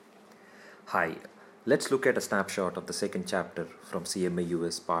Hi, let's look at a snapshot of the second chapter from CMA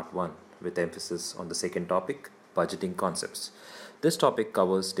US Part 1 with emphasis on the second topic, budgeting concepts. This topic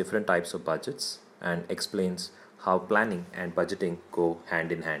covers different types of budgets and explains how planning and budgeting go hand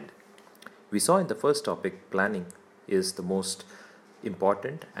in hand. We saw in the first topic, planning is the most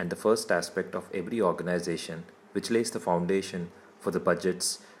important and the first aspect of every organization, which lays the foundation for the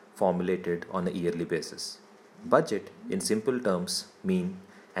budgets formulated on a yearly basis. Budget, in simple terms, mean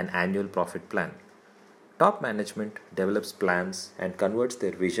an annual profit plan. Top management develops plans and converts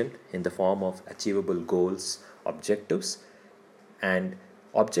their vision in the form of achievable goals, objectives, and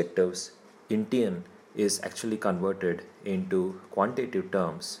objectives in turn is actually converted into quantitative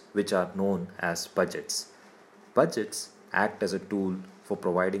terms which are known as budgets. Budgets act as a tool for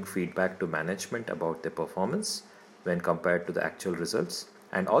providing feedback to management about their performance when compared to the actual results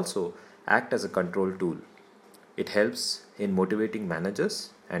and also act as a control tool. It helps in motivating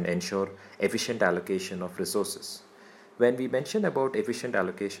managers and ensure efficient allocation of resources. When we mention about efficient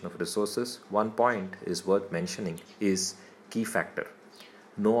allocation of resources, one point is worth mentioning is key factor.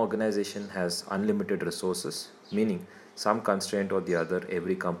 No organization has unlimited resources, meaning some constraint or the other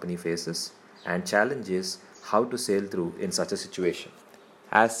every company faces, and challenge is how to sail through in such a situation.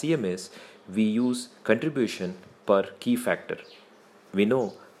 As CMAs, we use contribution per key factor. We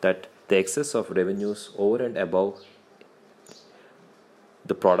know that the excess of revenues over and above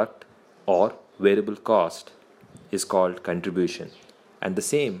the product or variable cost is called contribution, and the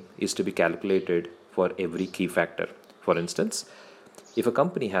same is to be calculated for every key factor. For instance, if a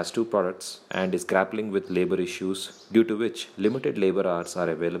company has two products and is grappling with labor issues due to which limited labor hours are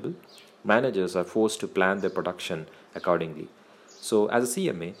available, managers are forced to plan their production accordingly. So, as a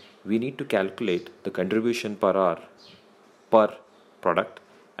CMA, we need to calculate the contribution per hour per product,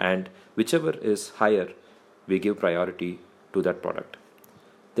 and whichever is higher, we give priority to that product.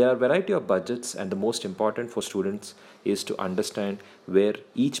 There are a variety of budgets, and the most important for students is to understand where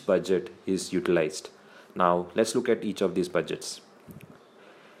each budget is utilized. Now, let's look at each of these budgets.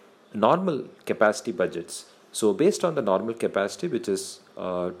 Normal capacity budgets. So, based on the normal capacity, which is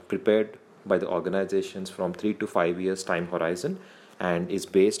prepared by the organizations from 3 to 5 years time horizon and is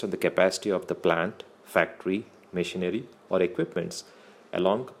based on the capacity of the plant, factory, machinery, or equipments,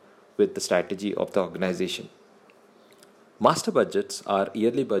 along with the strategy of the organization. Master budgets are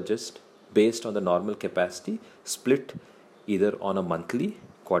yearly budgets based on the normal capacity split either on a monthly,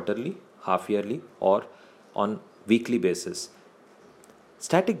 quarterly, half yearly, or on weekly basis.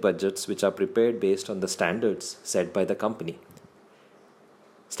 Static budgets, which are prepared based on the standards set by the company.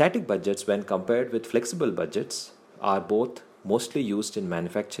 Static budgets, when compared with flexible budgets, are both mostly used in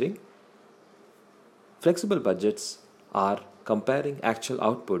manufacturing. Flexible budgets are comparing actual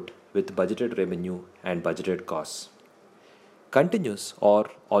output with budgeted revenue and budgeted costs. Continuous, or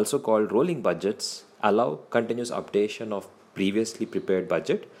also called rolling budgets, allow continuous updation of previously prepared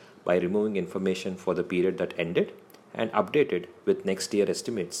budget by removing information for the period that ended and updated with next year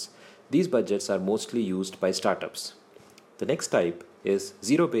estimates. These budgets are mostly used by startups. The next type is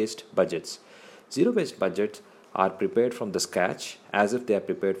zero-based budgets. Zero-based budgets are prepared from the scratch as if they are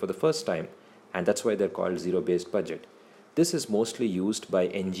prepared for the first time, and that's why they're called zero-based budget. This is mostly used by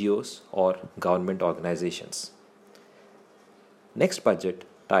NGOs or government organizations. Next budget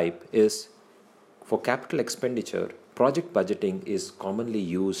type is for capital expenditure. Project budgeting is commonly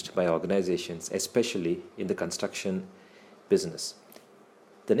used by organizations, especially in the construction business.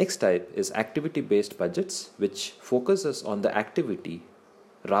 The next type is activity-based budgets, which focuses on the activity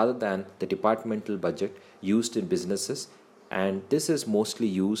rather than the departmental budget used in businesses, and this is mostly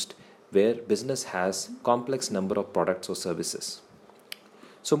used where business has complex number of products or services.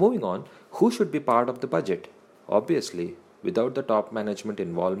 So moving on, who should be part of the budget? Obviously, without the top management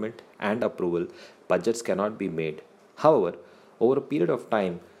involvement and approval, budgets cannot be made. However, over a period of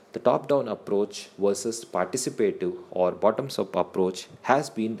time, the top-down approach versus participative or bottoms-up approach has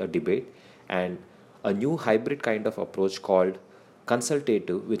been a debate, and a new hybrid kind of approach called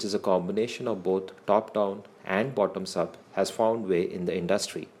consultative, which is a combination of both top-down and bottoms-up, has found way in the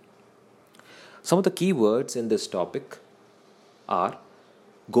industry. Some of the key words in this topic are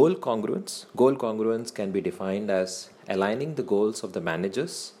goal congruence. Goal congruence can be defined as aligning the goals of the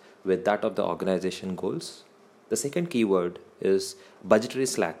managers with that of the organization goals. The second keyword is budgetary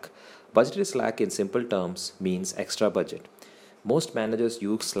slack. Budgetary slack in simple terms means extra budget. Most managers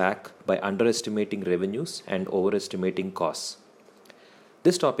use slack by underestimating revenues and overestimating costs.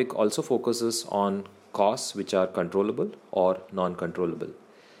 This topic also focuses on costs which are controllable or non-controllable.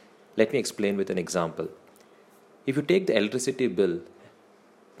 Let me explain with an example. If you take the electricity bill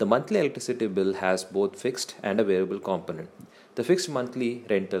The monthly electricity bill has both fixed and a variable component. The fixed monthly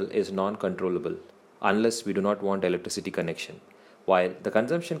rental is non-controllable unless we do not want electricity connection, while the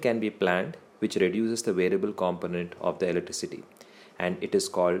consumption can be planned, which reduces the variable component of the electricity, and it is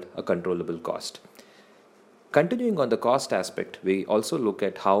called a controllable cost. Continuing on the cost aspect, we also look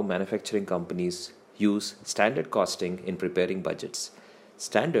at how manufacturing companies use standard costing in preparing budgets.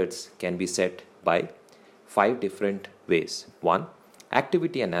 Standards can be set by five different ways. 1.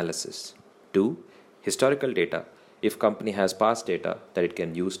 Activity analysis. 2. Historical data. If company has past data that it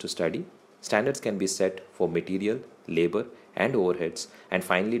can use to study, standards can be set for material, labor, and overheads, and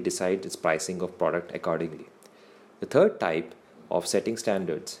finally decide its pricing of product accordingly. The third type of setting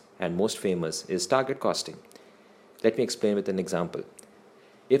standards, and most famous, is target costing. Let me explain with an example.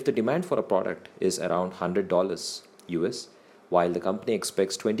 If the demand for a product is around $100 US, while the company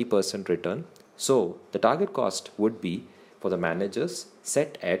expects 20% return, so the target cost would be for the managers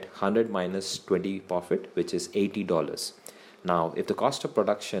set at 100 minus 20 profit, which is $80. Now, if the cost of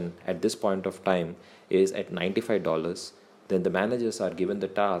production at this point of time is at $95, then the managers are given the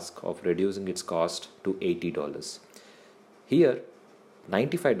task of reducing its cost to $80. Here,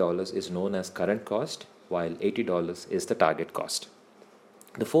 $95 is known as current cost, while $80 is the target cost.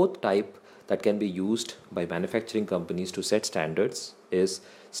 The fourth type that can be used by manufacturing companies to set standards is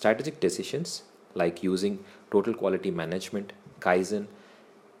strategic decisions, like using total quality management, Kaizen,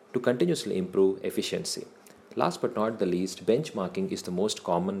 to continuously improve efficiency. Last but not the least, benchmarking is the most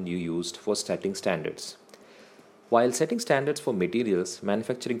commonly used for setting standards. While setting standards for materials,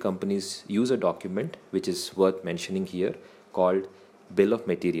 manufacturing companies use a document which is worth mentioning here called Bill of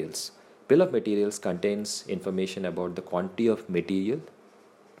Materials. Bill of Materials contains information about the quantity of material,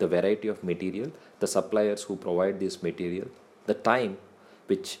 the variety of material, the suppliers who provide this material, the time,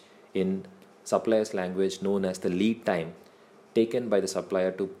 which in supplier's language known as the lead time taken by the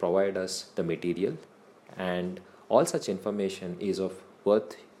supplier to provide us the material, and all such information is of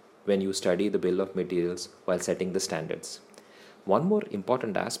worth when you study the bill of materials while setting the standards. One more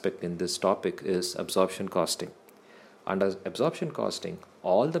important aspect in this topic is absorption costing. Under absorption costing,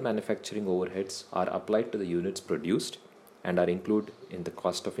 all the manufacturing overheads are applied to the units produced and are included in the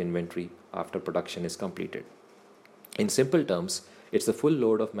cost of inventory after production is completed. In simple terms, it's the full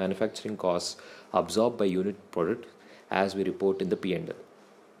load of manufacturing costs absorbed by unit product as we report in the P&L.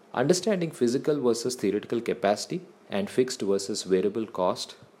 Understanding physical versus theoretical capacity and fixed versus variable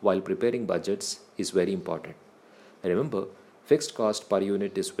cost while preparing budgets is very important. Remember, fixed cost per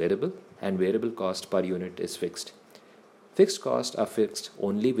unit is variable and variable cost per unit is fixed. Fixed costs are fixed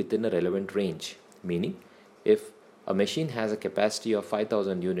only within a relevant range, meaning if a machine has a capacity of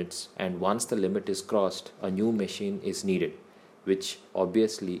 5,000 units and once the limit is crossed, a new machine is needed, which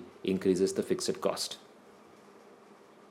obviously increases the fixed cost.